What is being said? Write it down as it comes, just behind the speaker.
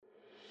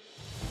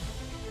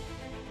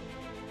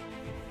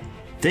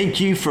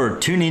Thank you for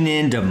tuning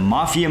in to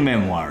Mafia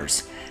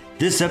Memoirs.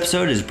 This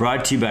episode is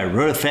brought to you by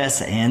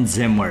RotaFest and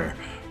Zimware.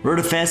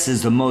 RotaFest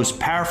is the most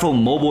powerful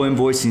mobile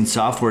invoicing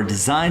software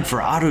designed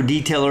for auto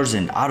detailers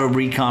and auto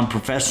recon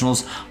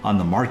professionals on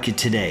the market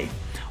today.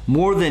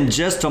 More than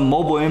just a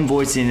mobile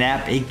invoicing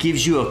app, it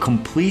gives you a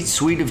complete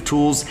suite of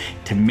tools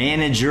to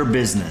manage your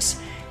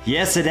business.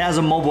 Yes, it has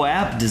a mobile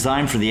app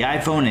designed for the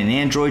iPhone and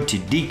Android to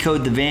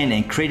decode the van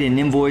and create an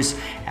invoice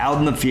out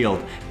in the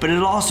field, but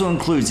it also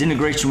includes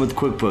integration with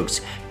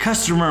QuickBooks,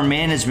 customer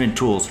management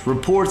tools,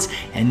 reports,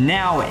 and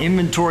now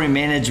inventory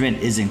management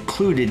is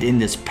included in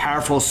this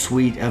powerful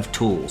suite of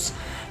tools.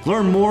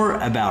 Learn more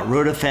about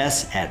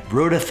RotaFest at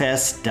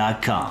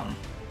rotafest.com.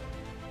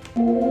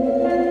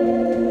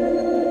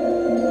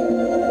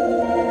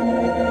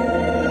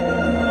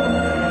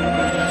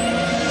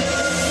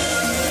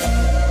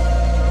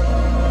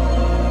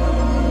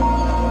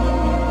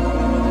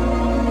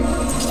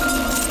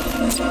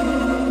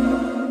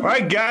 All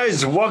right,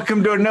 guys,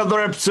 welcome to another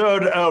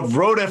episode of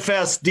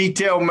RotaFest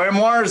Detail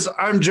Memoirs.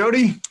 I'm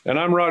Jody. And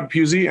I'm Rod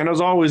Pusey. And as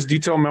always,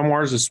 Detail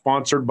Memoirs is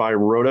sponsored by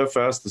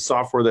RotaFest, the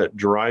software that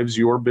drives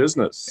your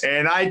business.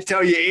 And I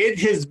tell you, it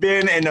has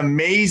been an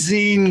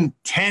amazing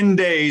 10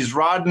 days.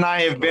 Rod and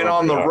I have been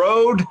on the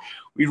road.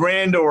 We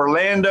ran to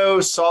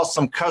Orlando, saw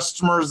some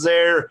customers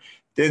there,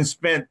 then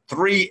spent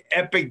 3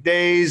 epic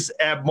days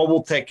at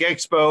Mobile Tech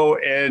Expo,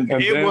 and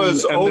it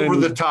was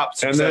over-the-top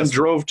success. And then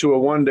drove to a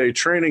one-day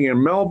training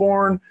in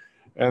Melbourne,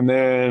 and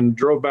then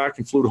drove back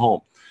and flew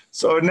home.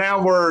 So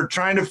now we're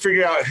trying to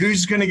figure out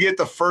who's going to get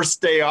the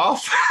first day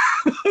off.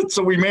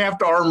 So we may have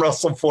to arm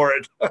wrestle for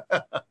it.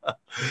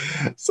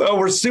 So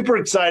we're super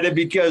excited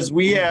because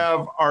we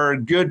have our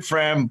good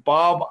friend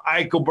Bob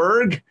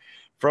Eichelberg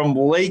from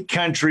Lake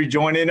Country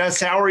joining us.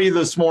 How are you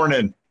this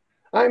morning?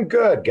 I'm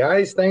good,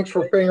 guys. Thanks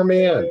for bringing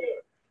me in.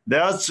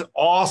 That's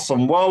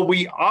awesome. Well,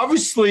 we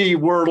obviously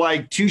were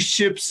like two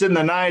ships in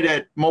the night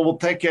at Mobile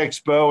Tech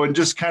Expo and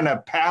just kind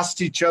of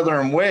passed each other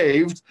and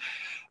waved.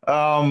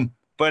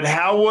 But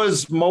how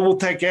was Mobile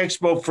Tech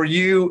Expo for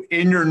you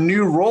in your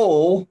new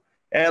role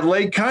at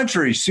Lake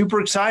Country?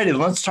 Super excited.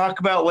 Let's talk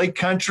about Lake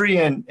Country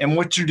and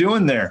what you're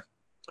doing there.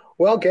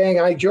 Well, gang,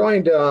 I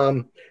joined,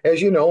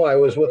 as you know, I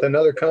was with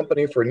another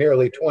company for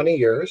nearly 20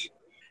 years.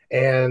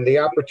 And the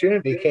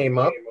opportunity came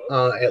up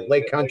at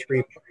Lake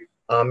Country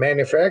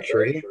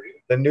Manufacturing,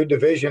 the new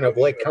division of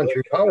Lake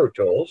Country Power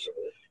Tools.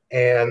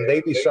 And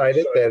they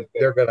decided that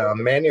they're going to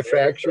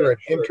manufacture and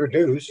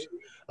introduce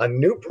a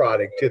new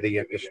product to the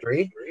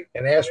industry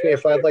and asked me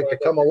if I'd like to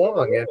come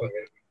along. And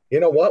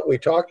you know what? We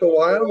talked a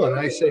while and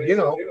I said,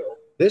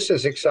 this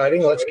is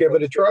exciting. Let's give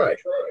it a try.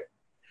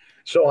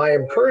 So I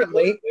am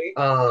currently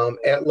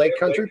at Lake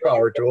Country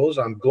Power Tools.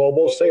 I'm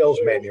global sales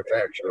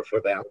manufacturer for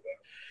them.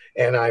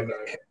 And I'm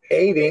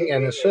aiding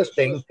and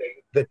assisting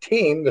the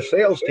team, the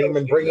sales team,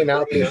 in bringing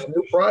out this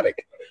new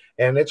product.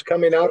 And it's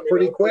coming out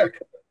pretty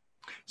quick.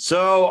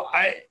 So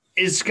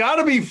it's got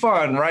to be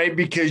fun, right?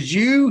 Because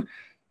you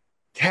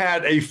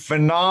had a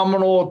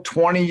phenomenal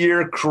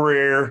 20-year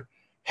career,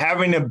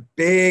 having a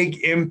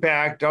big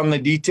impact on the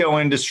detail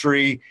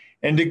industry,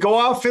 and to go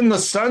off in the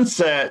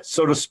sunset,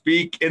 so to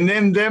speak, and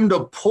then them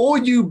to pull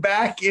you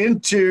back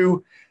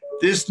into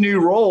this new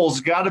role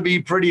has got to be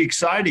pretty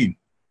exciting.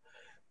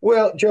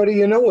 Well,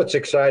 Jody, what's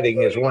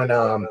exciting is when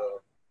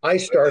I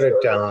started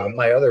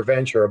my other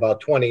venture about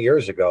 20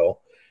 years ago,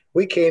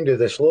 we came to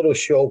this little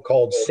show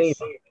called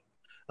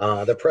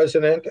SEMA. The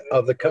president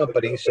of the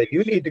company said,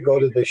 you need to go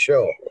to this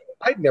show.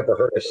 I'd never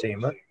heard of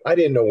SEMA. I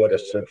didn't know what it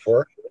stood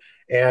for.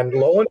 And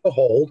lo and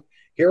behold,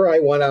 here I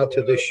went out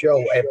to this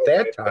show. At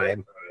that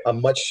time, a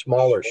much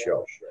smaller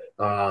show.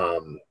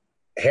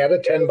 Had a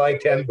 10 by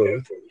 10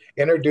 booth,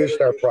 introduced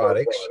our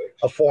products,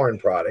 a foreign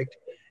product.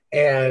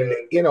 And,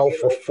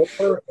 for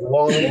 4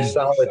 long,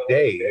 solid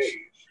days,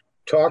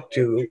 talked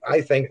to,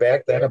 I think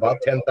back then,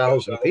 about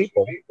 10,000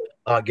 people,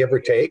 give or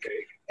take.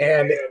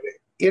 And,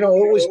 it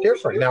was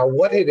different. Now,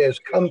 what it has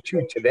come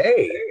to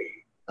today,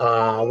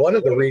 one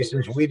of the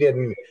reasons we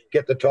didn't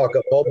get to talk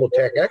at Mobile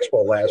Tech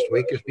Expo last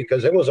week is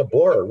because it was a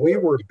blur. We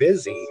were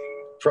busy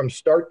from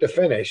start to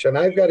finish. And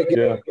I've got to give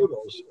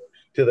kudos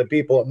to the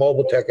people at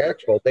Mobile Tech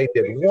Expo. They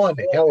did one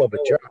hell of a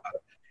job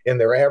in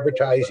their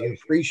advertising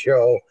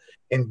pre-show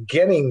and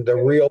getting the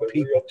real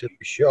people to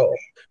the show,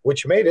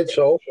 which made it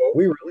so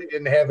we really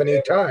didn't have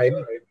any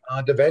time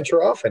to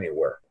venture off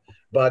anywhere.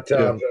 But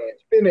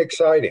it's been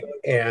exciting,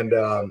 and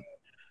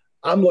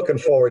I'm looking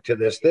forward to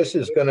this. This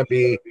is going to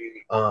be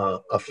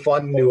a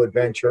fun new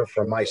adventure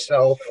for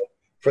myself,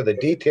 for the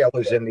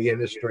detailers in the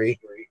industry,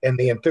 and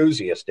the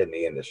enthusiast in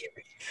the industry.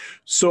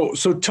 So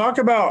talk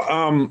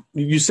about,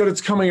 you said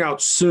it's coming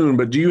out soon,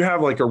 but do you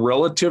have like a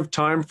relative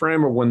time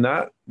frame of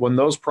when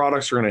those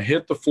products are going to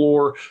hit the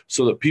floor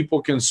so that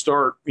people can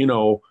start,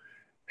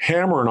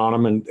 hammering on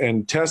them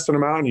and testing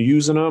them out and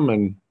using them?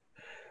 And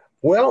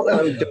well,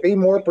 to be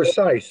more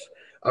precise,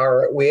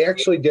 we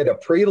actually did a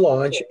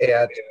pre-launch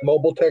at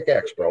Mobile Tech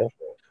Expo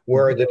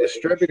where the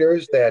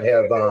distributors that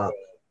have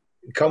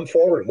come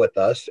forward with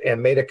us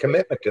and made a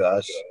commitment to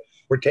us,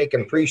 we're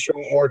taking pre-show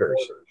orders.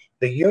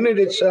 The unit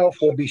itself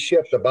will be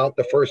shipped about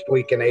the first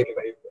week in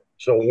April.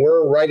 So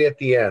we're right at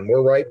the end.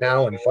 We're right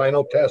now in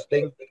final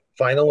testing,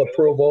 final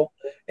approval,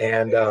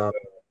 and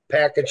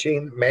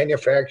packaging,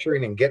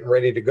 manufacturing, and getting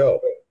ready to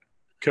go.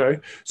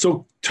 Okay.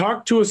 So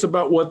talk to us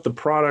about what the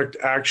product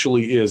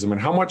actually is. I mean,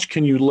 how much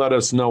can you let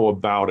us know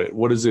about it?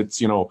 What is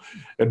its,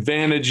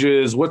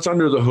 advantages? What's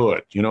under the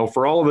hood?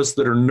 For all of us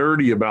that are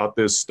nerdy about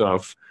this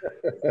stuff.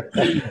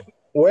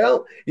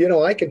 Well,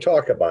 I can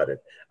talk about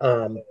it.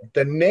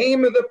 The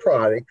name of the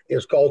product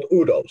is called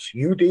UDOS,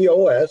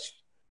 UDOS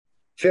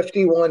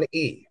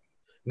 51E.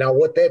 Now,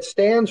 what that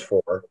stands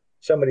for,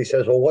 somebody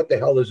says, well, what the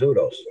hell is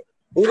UDOS?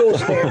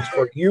 UDOS stands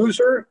for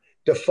User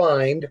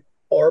Defined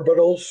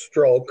Orbital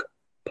Stroke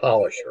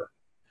Polisher.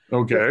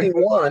 Okay.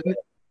 51,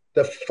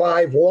 the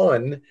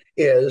 5-1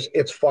 is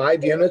it's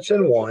 5 units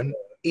in one.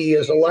 E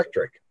is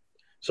electric.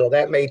 So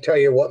that may tell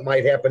you what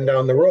might happen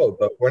down the road,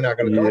 but we're not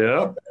going to talk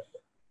about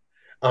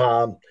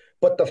that.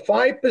 But the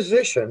 5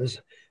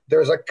 positions,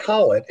 there's a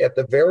collet at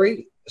the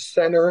very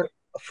center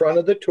front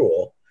of the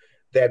tool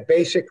that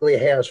basically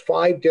has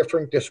 5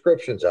 different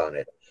descriptions on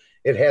it.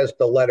 It has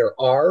the letter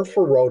R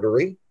for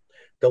rotary,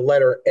 the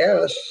letter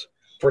S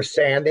for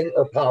sanding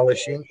or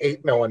polishing,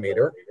 8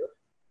 millimeter,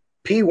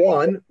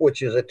 P1,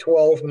 which is a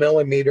 12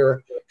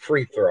 millimeter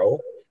free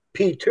throw,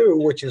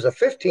 P2, which is a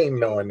 15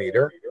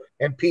 millimeter,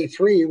 and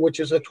P3,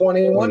 which is a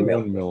 21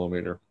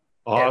 millimeter.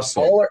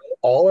 Awesome.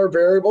 All are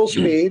variable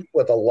speed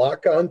with a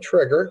lock-on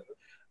trigger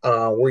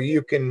where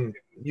you can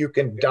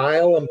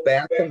dial them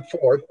back and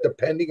forth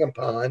depending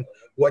upon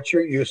what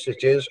your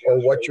usage is or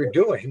what you're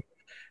doing.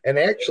 And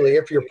actually,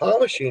 if you're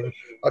polishing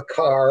a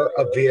car,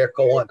 a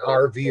vehicle, an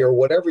RV, or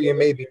whatever you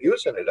may be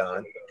using it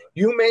on,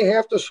 you may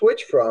have to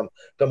switch from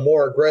the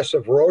more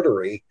aggressive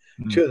rotary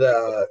to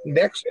the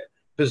next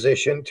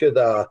position, to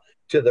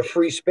the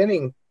free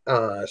spinning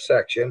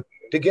section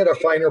to get a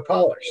finer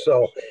polish.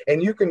 So,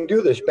 and you can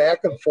do this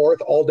back and forth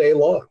all day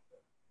long.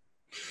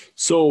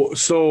 So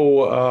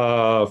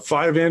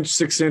 5-inch,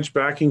 6-inch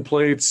backing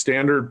plates,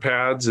 standard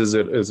pads, is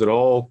it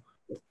all?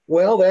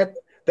 Well,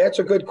 that's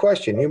a good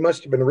question. You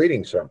must have been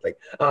reading something.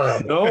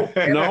 No.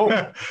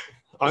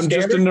 I'm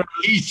just a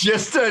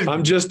nerd.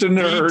 I'm just a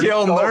nerd.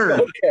 Detail nerd.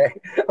 Okay.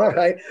 All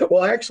right.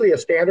 Well, actually, a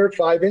standard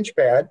 5-inch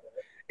pad.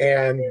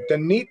 And the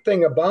neat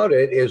thing about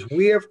it is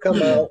we have come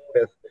out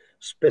with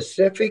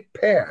specific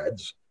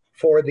pads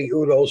for the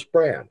UDOS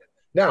brand.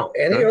 Now,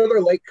 any other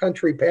Lake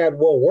Country pad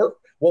will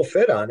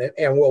fit on it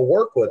and will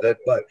work with it.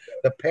 But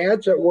the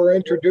pads that we're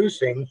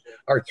introducing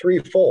are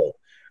threefold.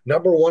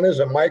 Number 1 is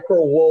a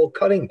micro wool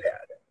cutting pad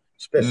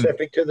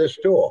specific to this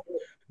tool.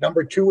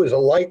 Number 2 is a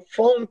light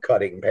foam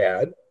cutting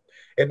pad.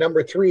 And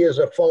number 3 is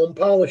a foam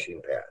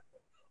polishing pad.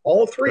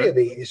 All 3 of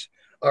these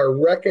are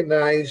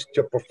recognized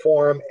to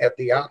perform at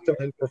the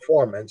optimum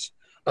performance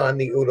on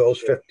the UDOS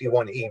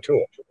 51E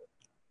tool.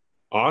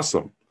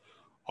 Awesome.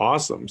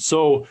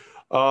 So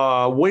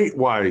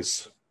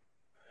weight-wise?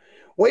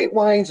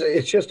 Weight-wise,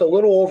 it's just a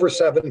little over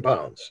 7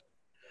 pounds.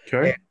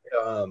 Okay.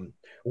 And,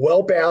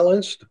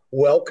 well-balanced,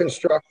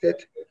 well-constructed,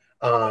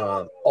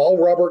 all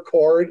rubber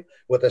cord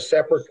with a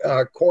separate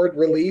cord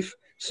relief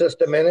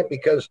system in it,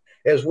 because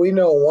as we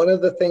know, one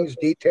of the things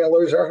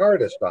detailers are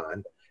hardest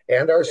on,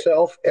 and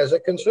ourselves as a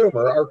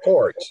consumer, are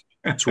cords.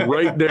 It's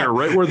right there,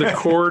 right where the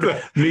cord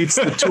meets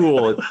the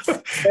tool.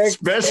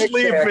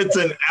 Especially if it's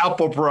an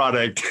Apple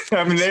product.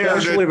 I mean,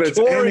 especially if it's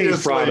any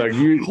product.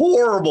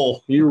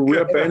 Horrible. You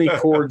rip any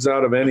cords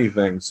out of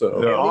anything. So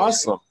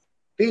awesome.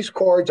 These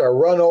cords are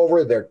run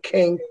over, they're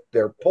kinked,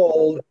 they're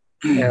pulled,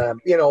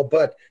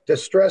 but to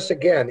stress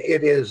again,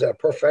 it is a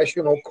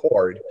professional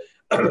cord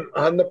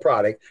on the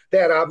product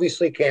that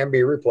obviously can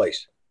be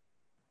replaced.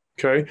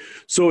 Okay.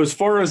 So as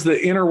far as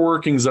the inner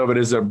workings of it,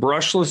 is it a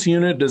brushless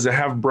unit? Does it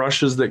have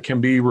brushes that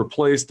can be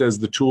replaced as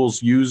the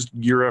tool's used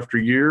year after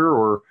year,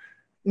 or?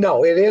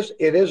 No, it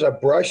is a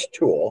brush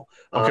tool.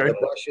 Okay. The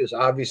brushes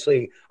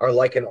obviously are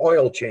like an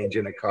oil change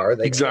in a car.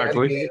 They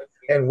exactly. can be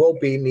and will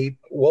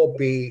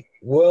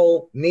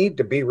need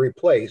to be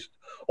replaced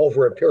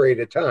over a period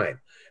of time.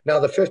 Now,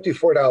 the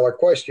 $54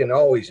 question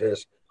always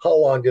is, how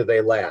long do they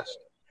last?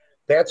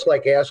 That's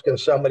like asking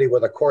somebody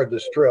with a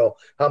cordless drill,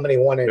 how many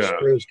 1-inch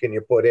screws can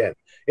you put in?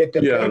 It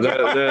depends.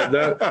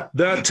 Yeah,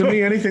 that to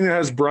me, anything that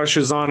has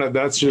brushes on it,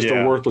 that's just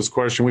a worthless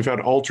question. We've had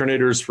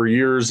alternators for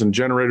years and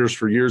generators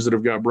for years that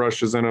have got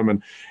brushes in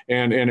them,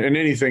 and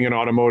anything in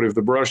automotive,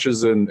 the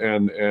brushes and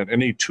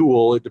any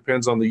tool, it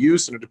depends on the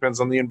use and it depends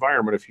on the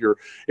environment.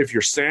 If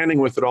you're sanding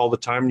with it all the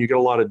time and you get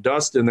a lot of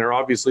dust in there,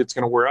 obviously it's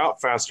going to wear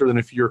out faster than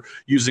if you're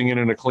using it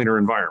in a cleaner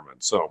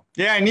environment. So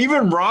yeah, and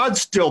even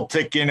rod's still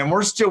ticking, and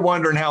we're still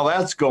wondering how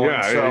that's going.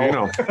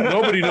 Yeah, so.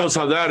 Nobody knows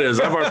how that is.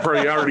 I've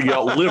already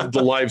outlived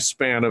the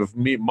lifespan of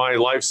my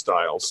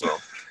lifestyle. So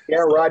yeah,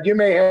 Rod, you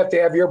may have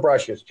to have your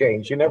brushes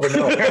changed. You never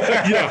know.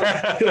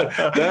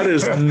 yeah, that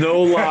is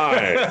no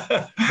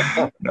lie.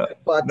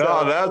 But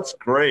that's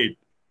great.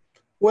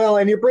 Well,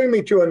 and you bring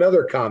me to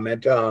another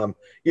comment.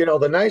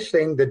 The nice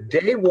thing, the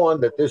day one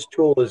that this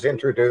tool is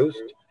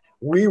introduced,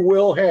 we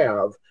will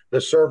have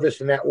the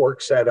service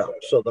network set up.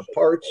 So the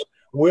parts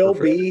will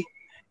be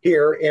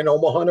here in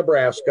Omaha,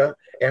 Nebraska,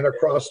 and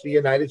across the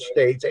United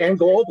States and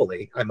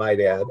globally, I might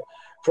add,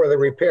 for the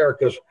repair,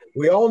 because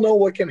we all know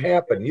what can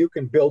happen. You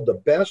can build the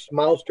best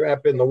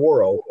mousetrap in the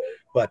world,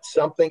 but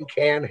something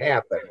can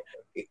happen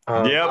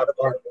out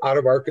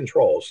of our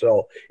control.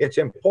 So it's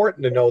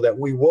important to know that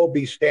we will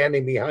be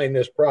standing behind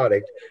this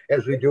product,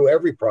 as we do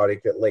every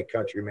product at Lake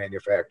Country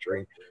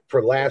Manufacturing,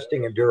 for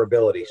lasting and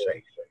durability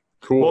sake.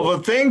 Cool. Well,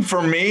 the thing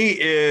for me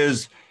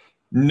is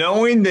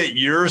knowing that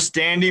you're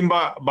standing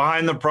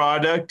behind the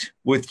product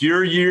with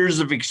your years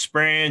of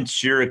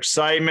experience, your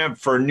excitement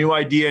for a new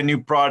idea, new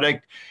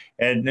product,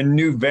 and a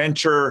new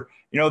venture,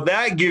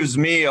 that gives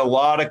me a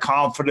lot of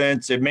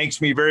confidence. It makes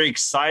me very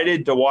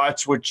excited to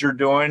watch what you're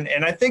doing.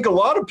 And I think a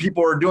lot of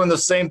people are doing the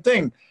same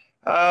thing.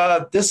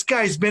 This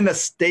guy's been a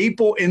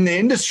staple in the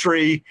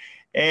industry.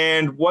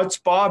 And what's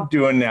Bob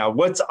doing now?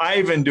 What's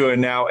Ivan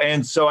doing now?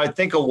 And so I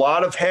think a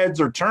lot of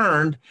heads are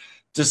turned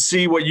to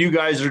see what you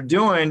guys are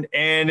doing.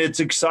 And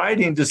it's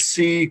exciting to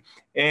see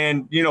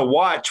and,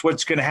 watch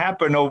what's going to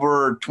happen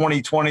over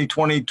 2020,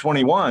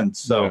 2021.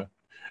 So. Yeah.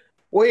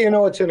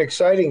 Well, it's an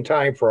exciting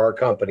time for our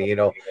company.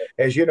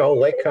 As you know,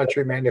 Lake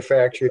Country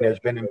Manufacturing has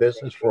been in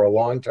business for a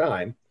long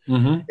time.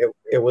 Mm-hmm.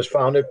 It was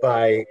founded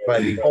by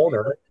the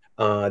owner,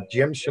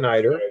 Jim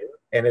Schneider,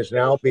 and is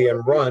now being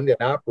run and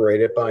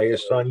operated by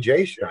his son,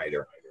 Jay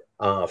Schneider.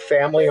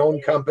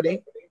 Family-owned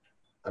company,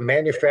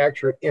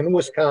 manufactured in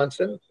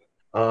Wisconsin,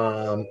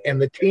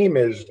 and the team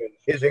is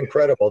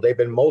incredible. They've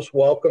been most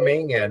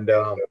welcoming, and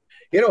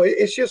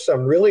it's just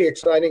some really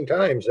exciting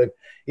times. And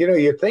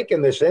you think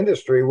in this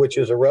industry, which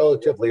is a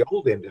relatively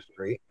old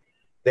industry,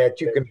 that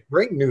you can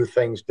bring new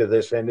things to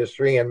this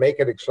industry and make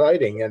it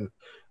exciting. And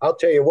I'll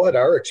tell you what,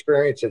 our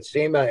experience at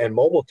SEMA and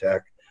Mobile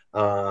Tech,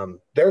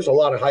 there's a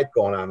lot of hype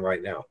going on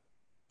right now.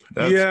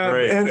 That's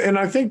great. And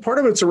I think part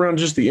of it's around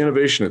just the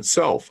innovation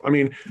itself. I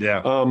mean,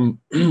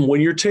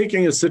 when you're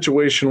taking a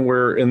situation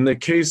where, in the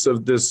case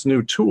of this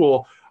new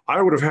tool,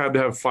 I would have had to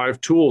have 5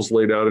 tools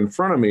laid out in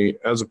front of me,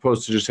 as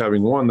opposed to just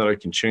having one that I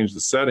can change the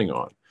setting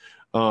on.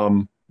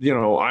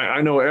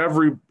 I know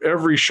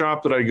every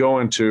shop that I go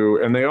into,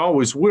 and they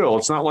always will.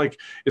 It's not like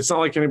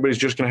anybody's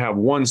just going to have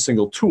one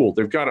single tool.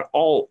 They've got it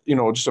all,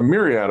 just a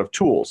myriad of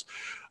tools.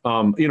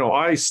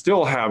 I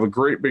still have a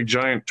great big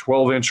giant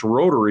 12-inch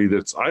rotary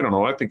that's, I don't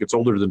know, I think it's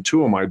older than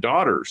 2 of my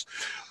daughters,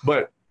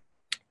 but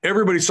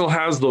everybody still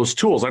has those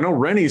tools. I know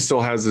Rennie still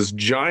has this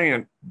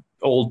giant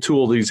old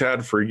tool that he's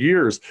had for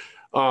years.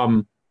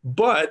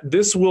 But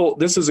this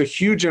is a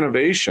huge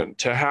innovation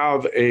to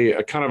have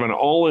a kind of an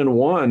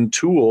all-in-one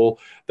tool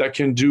that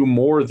can do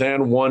more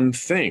than one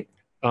thing.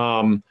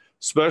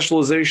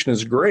 Specialization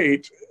is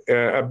great,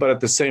 but at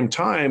the same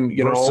time,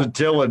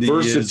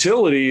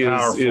 versatility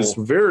is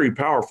very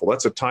powerful.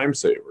 That's a time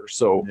saver.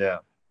 So yeah.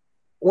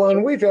 Well,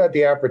 and we've had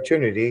the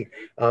opportunity.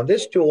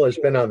 This tool has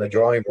been on the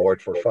drawing board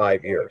for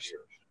 5 years.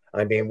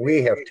 I mean,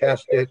 we have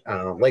tested.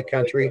 Lake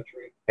Country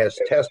has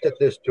tested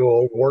this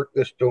tool, worked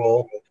this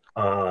tool.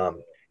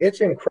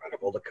 It's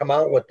incredible to come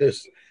out with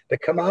this,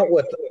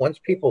 once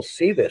people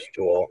see this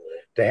tool,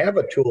 to have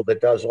a tool that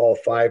does all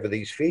 5 of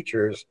these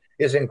features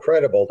is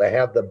incredible. To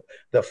have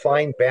the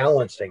fine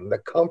balancing, the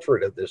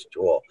comfort of this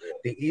tool,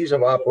 the ease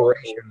of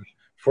operation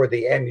for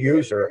the end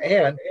user,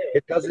 and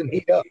it doesn't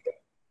heat up.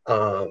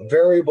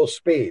 Variable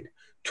speed,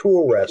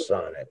 tool rests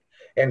on it.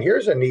 And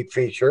here's a neat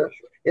feature.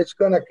 It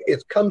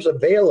comes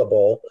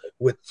available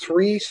with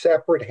 3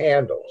 separate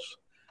handles.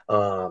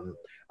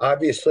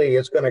 Obviously,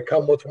 it's going to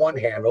come with one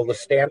handle, the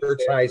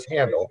standard size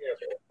handle.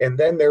 And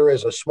then there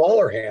is a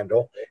smaller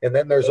handle. And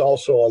then there's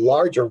also a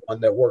larger one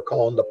that we're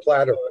calling the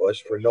platypus,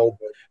 for no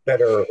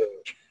better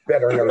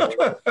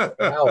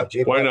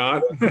analogy. Why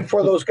not?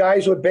 For those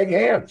guys with big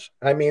hands.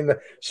 I mean,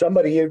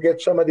 you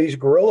get some of these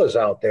gorillas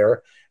out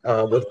there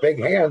with big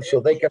hands, so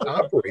they can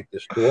operate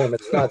this tool and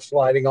it's not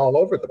sliding all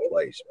over the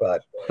place.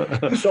 But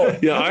so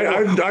yeah,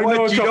 I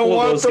know a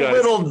couple of those guys.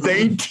 Little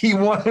dainty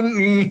one.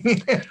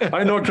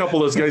 I know a couple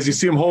of those guys. You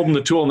see them holding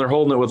the tool and they're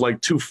holding it with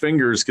like 2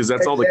 fingers because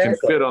that's all that can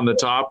fit on the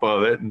top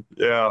of it. And,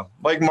 yeah,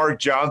 like Mark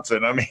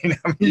Johnson. I mean,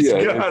 he's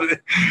got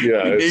it.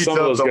 Yeah, some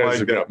of those guys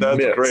like that. That's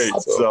mitts, great.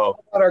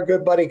 So our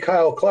good buddy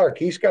Kyle Clark,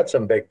 he's got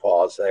some big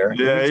paws there.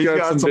 Yeah, he's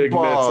got some big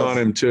mitts on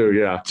him too.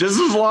 Yeah, just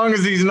as long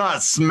as he's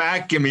not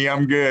smacking me,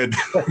 I'm good.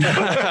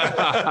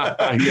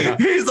 Yeah.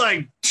 He's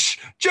like,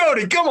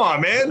 Jody, come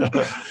on, man.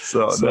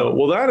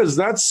 Well,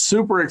 that's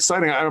super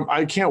exciting.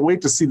 I can't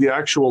wait to see the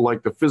actual,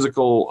 like, the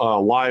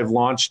physical live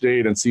launch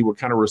date and see what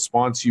kind of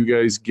response you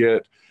guys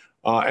get,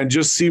 and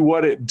just see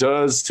what it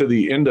does to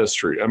the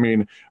industry. I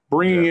mean,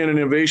 bringing in an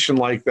innovation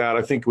like that,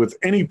 I think with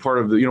any part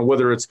of the,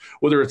 whether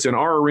it's in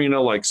our arena,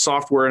 like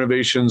software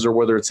innovations, or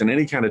whether it's in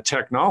any kind of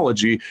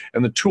technology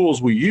and the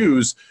tools we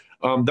use,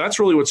 that's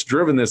really what's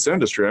driven this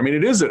industry. I mean,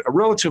 it is a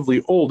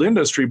relatively old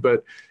industry,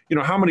 but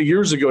how many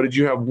years ago did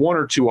you have 1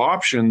 or 2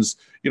 options?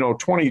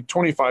 20,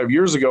 25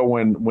 years ago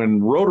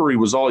when rotary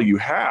was all you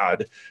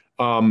had.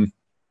 And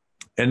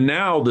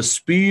now the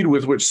speed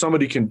with which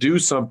somebody can do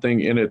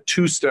something in a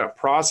 2-step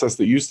process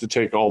that used to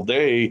take all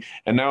day,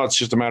 and now it's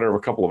just a matter of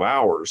a couple of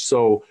hours.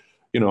 So,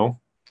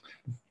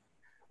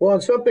 Well,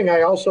 and something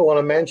I also want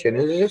to mention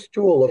is this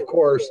tool, of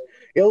course,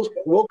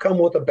 will come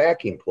with a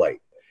backing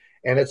plate.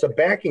 And it's a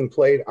backing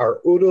plate. Our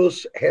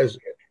Udos has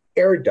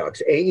air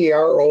ducts,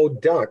 AERO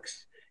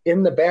ducts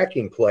in the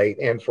backing plate.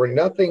 And for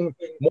nothing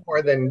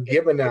more than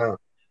giving a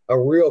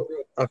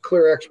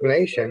clear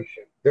explanation,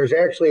 there's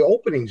actually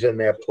openings in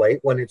that plate.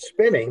 When it's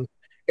spinning,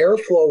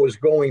 airflow is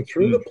going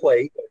through the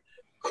plate,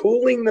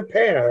 cooling the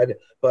pad,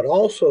 but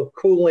also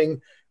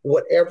cooling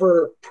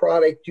whatever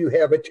product you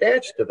have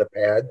attached to the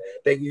pad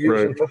that you're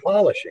using for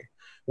polishing.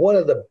 One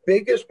of the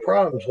biggest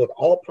problems with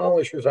all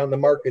polishers on the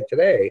market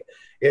today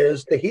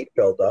is the heat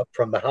buildup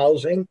from the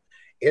housing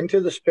into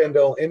the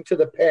spindle, into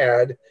the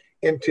pad,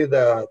 into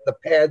the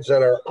pads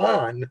that are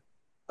on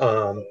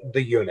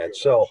the unit.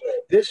 So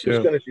this is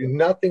going to do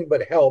nothing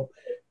but help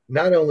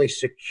not only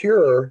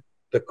secure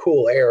the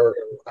cool air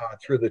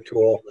through the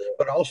tool,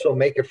 but also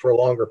make it for a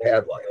longer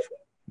pad life.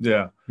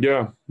 Yeah.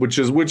 Which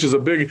is a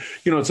big,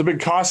 it's a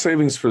big cost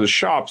savings for the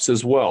shops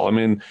as well. I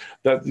mean,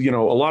 that, a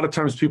lot of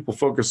times people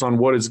focus on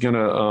what is going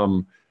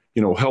to,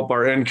 help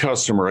our end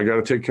customer. I got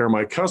to take care of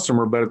my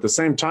customer, but at the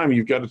same time,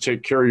 you've got to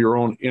take care of your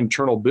own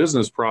internal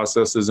business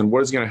processes and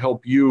what is going to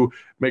help you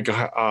make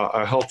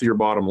a healthier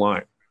bottom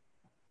line.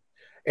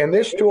 And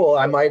this tool,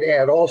 I might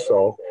add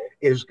also,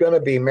 is going to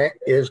be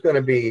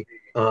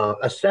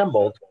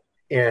assembled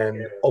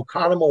in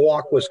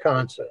Oconomowoc,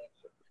 Wisconsin.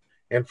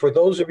 And for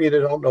those of you that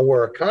don't know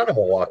where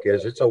Oconomowoc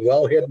is, it's a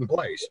well-hidden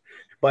place,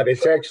 but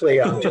it's actually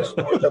just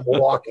north of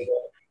Milwaukee.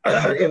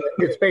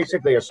 It's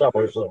basically a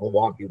suburb of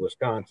Milwaukee,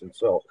 Wisconsin.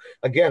 So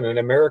again, an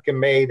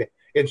American-made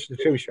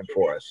institution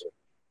for us.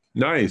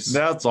 Nice.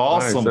 That's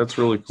awesome. Nice. That's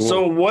really cool.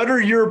 So what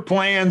are your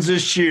plans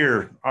this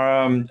year?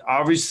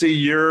 Obviously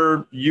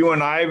you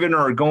and Ivan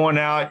are going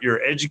out,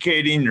 you're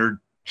educating, you're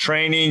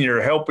training,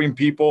 you're helping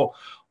people.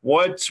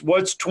 What's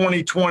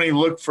 2020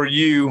 look for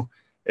you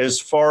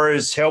as far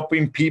as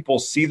helping people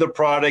see the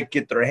product,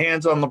 get their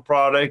hands on the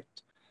product?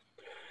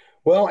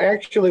 Well,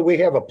 actually, we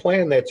have a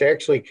plan that's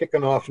actually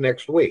kicking off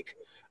next week.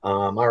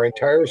 Our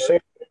entire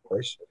sales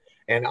force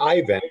and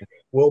Ivan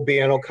will be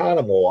in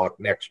Oconomowoc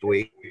next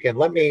week. And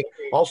let me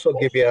also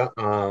give you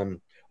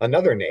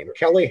another name.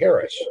 Kelly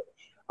Harris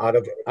out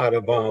of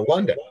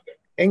London,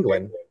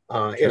 England,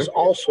 is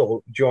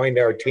also joined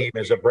our team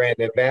as a brand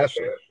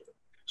ambassador.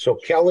 So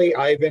Kelly,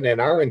 Ivan,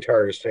 and our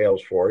entire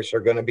sales force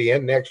are going to be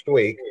in next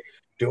week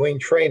doing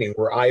training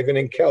where Ivan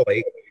and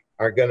Kelly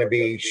are going to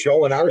be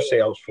showing our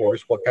sales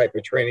force what type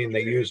of training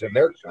they use in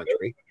their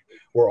country.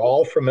 We're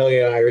all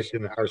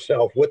familiarizing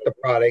ourselves with the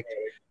product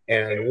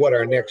and what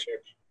our next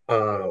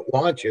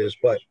launch is.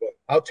 But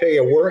I'll tell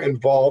you, we're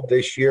involved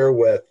this year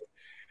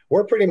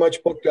we're pretty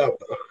much booked up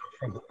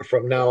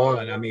from now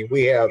on. I mean,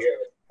 we have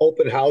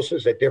open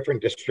houses at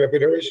different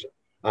distributors.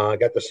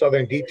 Got the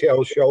Southern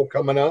Detail Show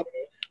coming up.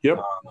 Yep.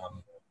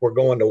 We're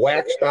going to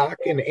Waxstock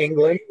in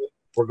England.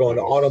 We're going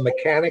to Auto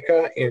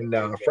Mechanica in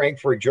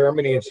Frankfurt,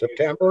 Germany in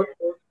September.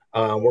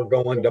 We're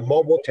going to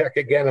Mobile Tech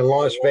again in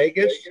Las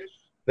Vegas.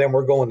 Then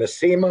we're going to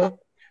SEMA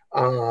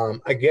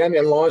again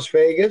in Las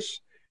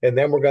Vegas. And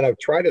then we're going to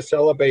try to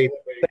celebrate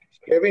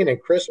Thanksgiving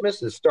and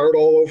Christmas and start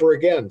all over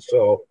again.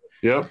 So,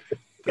 yep.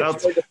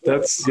 That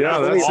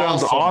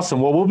sounds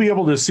awesome. Well, we'll be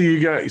able to see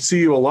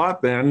you a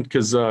lot then,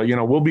 because we're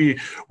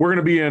going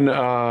to be in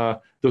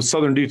the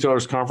Southern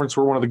Detailers Conference.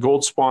 We're one of the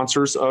gold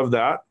sponsors of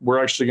that.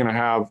 We're actually going to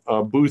have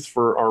a booth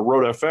for our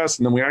Road FS,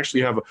 and then we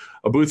actually have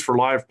a booth for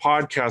live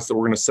podcasts that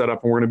we're going to set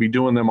up, and we're going to be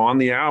doing them on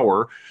the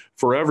hour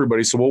for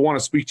everybody. So we'll want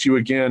to speak to you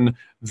again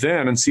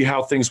then and see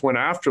how things went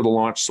after the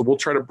launch. So we'll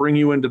try to bring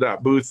you into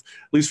that booth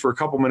at least for a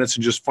couple minutes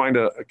and just get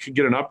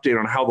an update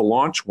on how the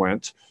launch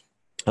went.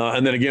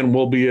 And then again,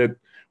 we'll be at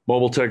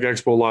Mobile Tech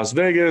Expo Las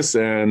Vegas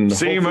and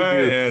SEMA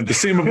and the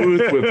SEMA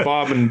booth with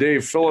Bob and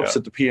Dave Phillips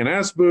at the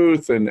PNS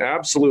booth. And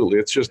absolutely,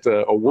 it's just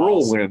a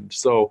whirlwind.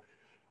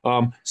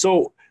 Awesome.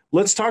 So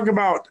let's talk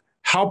about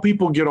how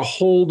people get a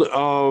hold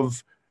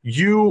of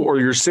you or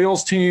your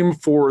sales team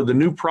for the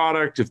new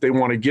product, if they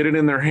want to get it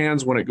in their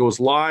hands when it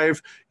goes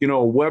live,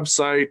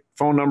 website,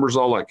 phone numbers,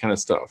 all that kind of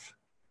stuff.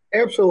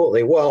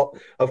 Absolutely. Well,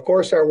 of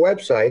course, our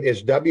website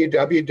is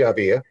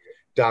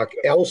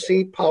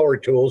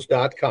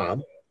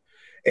www.lcpowertools.com.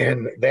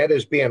 And that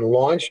is being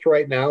launched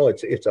right now.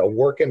 It's a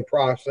work in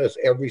process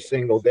every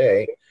single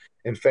day.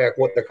 In fact,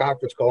 what the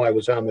conference call I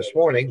was on this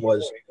morning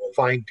was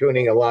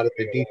fine-tuning a lot of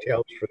the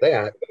details for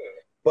that.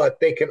 But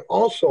they can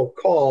also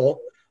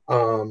call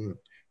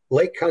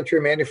Lake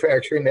Country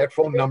Manufacturing. That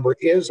phone number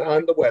is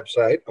on the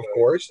website, of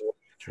course.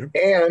 Sure.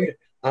 And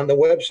on the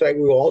website,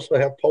 we will also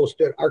have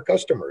posted our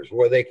customers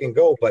where they can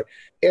go. But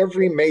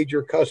every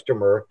major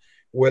customer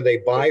where they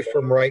buy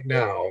from right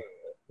now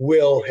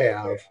will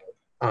have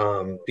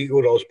the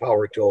Udos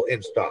power tool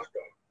in stock.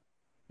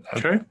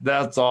 Okay.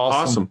 That's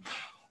awesome.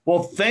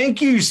 Well, thank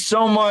you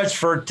so much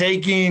for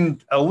taking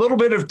a little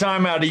bit of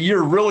time out of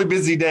your really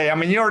busy day. I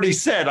mean, you already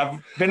said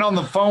I've been on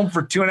the phone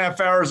for 2.5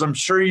 hours. I'm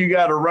sure you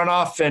got to run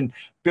off and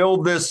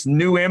build this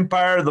new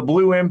empire, the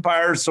Blue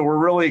Empire. So we're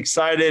really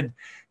excited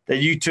that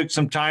you took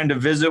some time to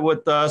visit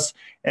with us.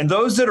 And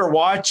those that are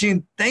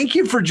watching, thank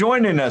you for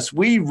joining us.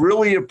 We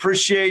really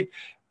appreciate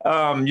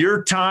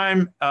your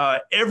time.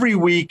 Every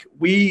week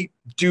we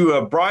do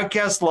a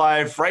broadcast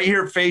live right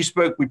here at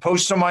Facebook. We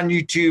post them on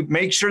YouTube.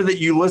 Make sure that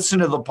you listen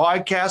to the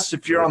podcast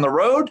if you're on the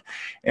road.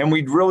 And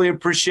we'd really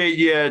appreciate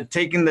you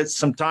taking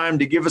some time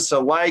to give us a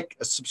like,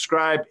 a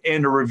subscribe,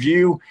 and a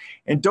review.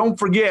 And don't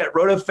forget,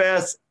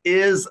 RotoFest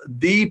is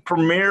the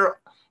premier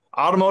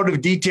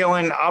automotive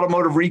detailing,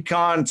 automotive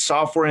recon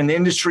software in the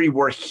industry.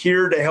 We're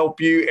here to help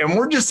you, and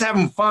we're just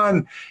having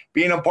fun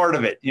being a part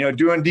of it. You know,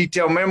 doing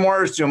detail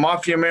memoirs, doing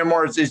Mafia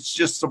memoirs, it's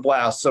just a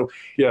blast. So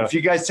if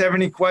you guys have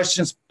any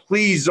questions,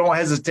 please don't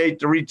hesitate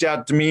to reach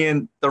out to me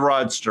and the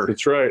Rodster.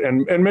 That's right.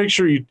 And make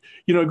sure you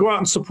go out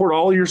and support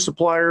all your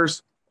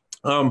suppliers.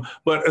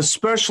 But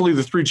especially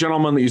the three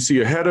gentlemen that you see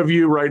ahead of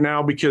you right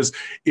now, because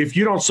if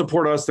you don't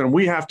support us, then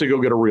we have to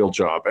go get a real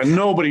job, and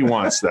nobody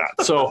wants that.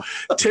 So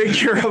take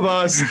care of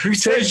us.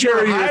 Take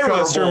care of your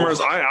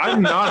customers.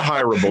 I'm not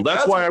hireable.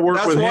 That's why I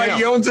work with him. That's why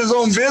he owns his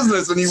own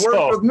business, and he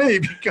works with me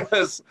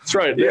because that's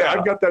right. Yeah,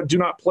 I've got that do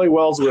not play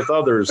wells with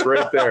others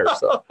right there.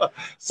 So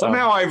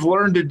somehow I've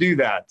learned to do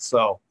that.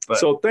 So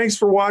thanks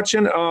for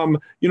watching.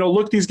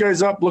 Look these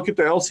guys up. Look at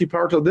the LC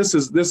Power Tool. This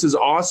is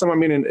awesome. I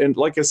mean, and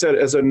like I said,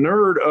 as a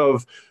nerd of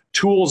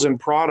tools and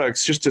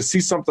products, just to see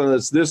something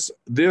that's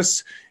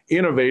this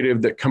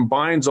innovative that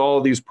combines all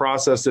of these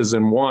processes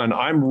in one,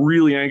 I'm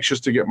really anxious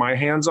to get my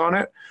hands on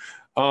it,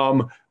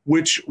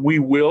 which we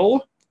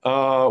will.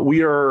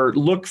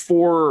 Look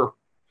for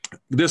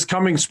this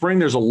coming spring.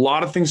 There's a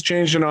lot of things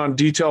changing on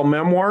Detail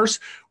Memoirs.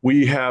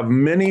 We have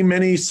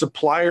many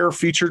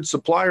featured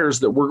suppliers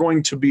that we're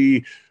going to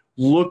be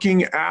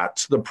looking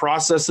at the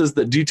processes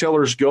that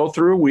detailers go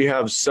through. We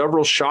have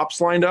several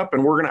shops lined up,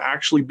 and we're going to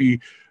actually be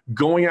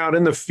going out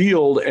in the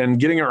field and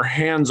getting our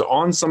hands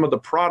on some of the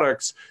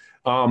products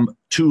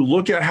to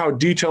look at how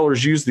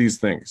detailers use these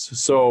things.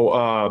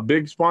 So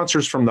big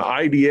sponsors from the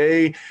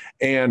IDA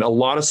and a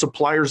lot of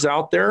suppliers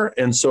out there.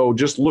 And so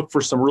just look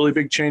for some really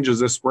big changes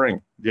this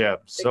spring. Yeah.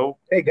 So,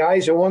 hey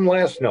guys, and one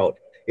last note.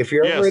 If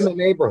you're ever in the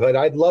neighborhood,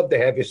 I'd love to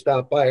have you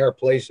stop by our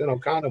place in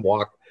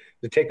Oconomowoc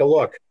to take a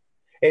look.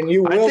 And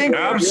you will.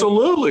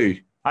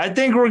 Absolutely. I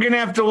think we're going to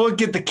have to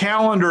look at the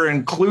calendar and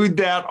include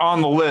that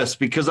on the list,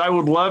 because I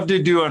would love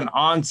to do an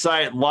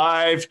on-site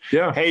live.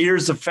 Yeah. Hey,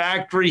 here's the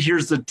factory.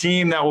 Here's the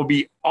team. That will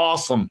be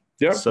awesome.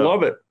 Yep.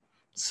 Love it.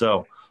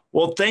 So,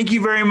 well, thank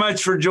you very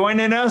much for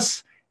joining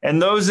us.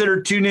 And those that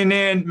are tuning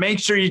in, make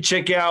sure you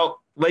check out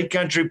Lake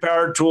Country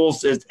Power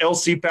Tools. It's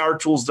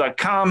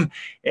lcpowertools.com.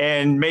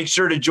 And make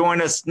sure to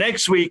join us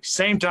next week,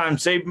 same time,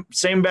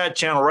 same bat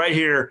channel right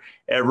here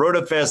at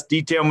RotoFest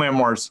Detail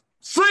Memoirs.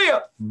 See ya.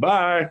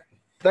 Bye.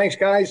 Thanks,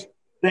 guys.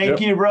 Thank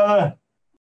you, brother.